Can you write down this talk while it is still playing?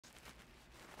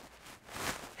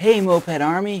Hey Moped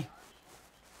Army,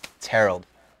 it's Harold,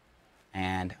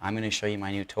 and I'm going to show you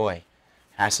my new toy.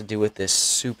 It has to do with this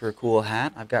super cool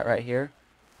hat I've got right here,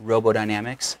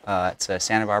 Robodynamics. It's a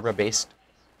Santa Barbara based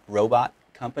robot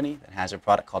company that has a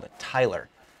product called a Tyler,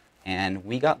 and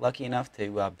we got lucky enough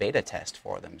to beta test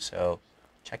for them, so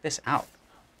check this out.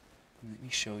 Let me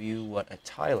show you what a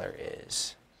Tyler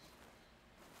is.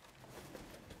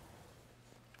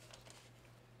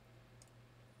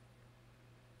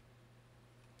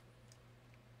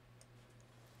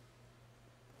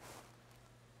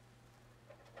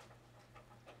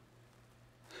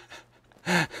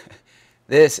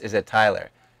 This is a Tyler,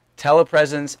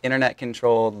 telepresence,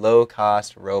 internet-controlled,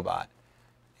 low-cost robot.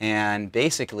 And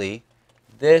basically,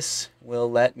 this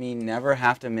will let me never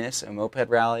have to miss a moped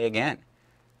rally again.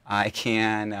 I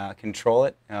can control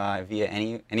it via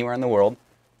anywhere in the world,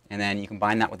 and then you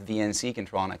combine that with VNC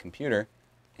control on a computer,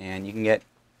 and you can get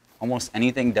almost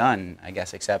anything done, I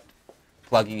guess, except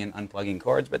plugging and unplugging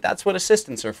cords, but that's what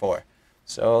assistants are for.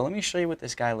 So let me show you what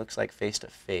this guy looks like face to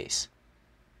face.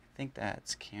 I think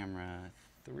that's camera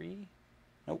 3.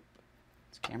 Nope,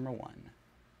 it's camera 1.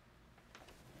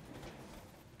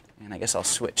 And I guess I'll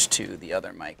switch to the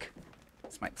other mic.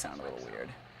 This might sound a little weird.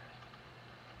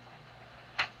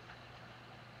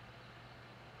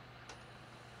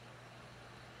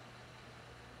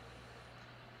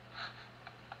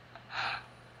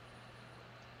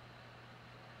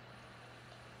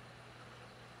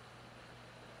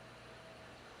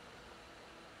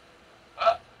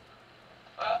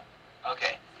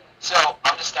 Okay, so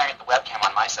I'm just staring at the webcam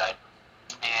on my side,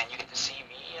 and you get to see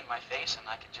me and my face, and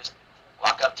I can just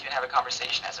walk up to you and have a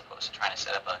conversation as opposed to trying to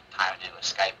set up a time to do a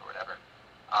Skype or whatever.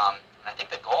 And I think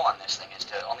the goal on this thing is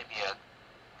to only be a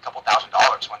couple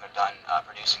 $1,000s when they're done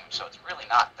producing them, so it's really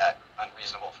not that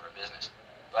unreasonable for a business.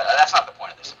 But that's not the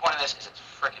point of this. The point of this is it's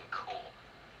freaking cool.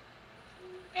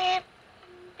 Beep,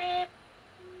 beep,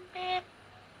 beep,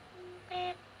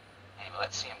 beep. Anyway,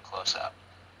 let's see him close up.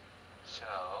 So,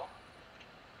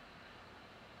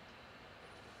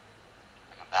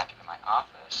 I come back into my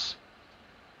office.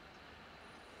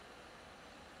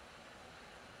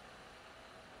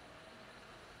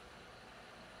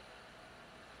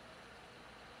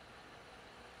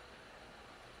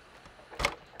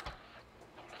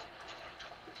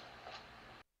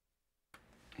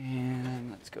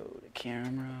 And let's go to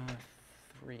camera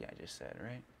 3, I just said,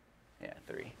 right? Yeah,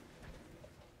 3.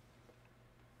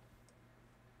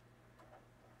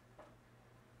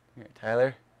 Here,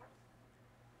 Tyler.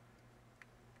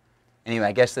 Anyway,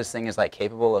 I guess this thing is like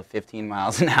capable of 15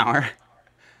 miles an hour,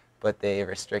 but they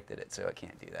restricted it, so I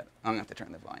can't do that. I'm going to have to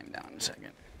turn the volume down in a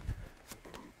second.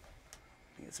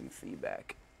 Get some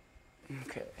feedback.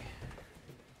 Okay.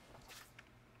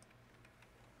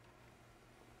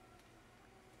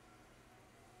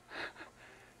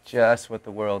 Just what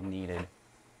the world needed.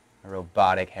 A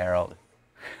robotic Harold.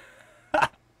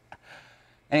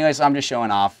 Anyway, so I'm just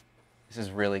showing off. This is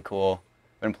really cool.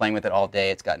 I've been playing with it all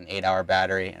day. It's got an 8-hour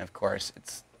battery, and of course,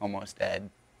 it's almost dead.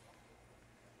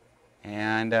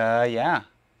 And yeah,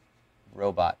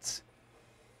 robots.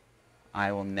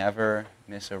 I will never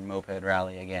miss a moped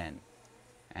rally again.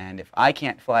 And if I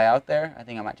can't fly out there, I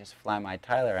think I might just fly my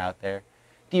Tyler out there.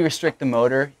 De-restrict the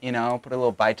motor, you know, put a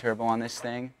little bi-turbo on this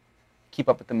thing. Keep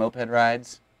up with the moped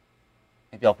rides.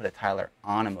 Maybe I'll put a Tyler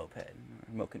on a moped,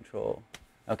 remote control.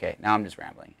 Okay, now I'm just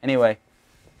rambling. Anyway,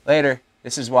 later.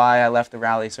 This is why I left the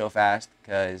rally so fast,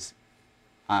 because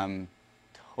I'm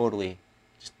totally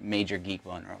just major geek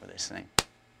boner over this thing.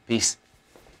 Peace.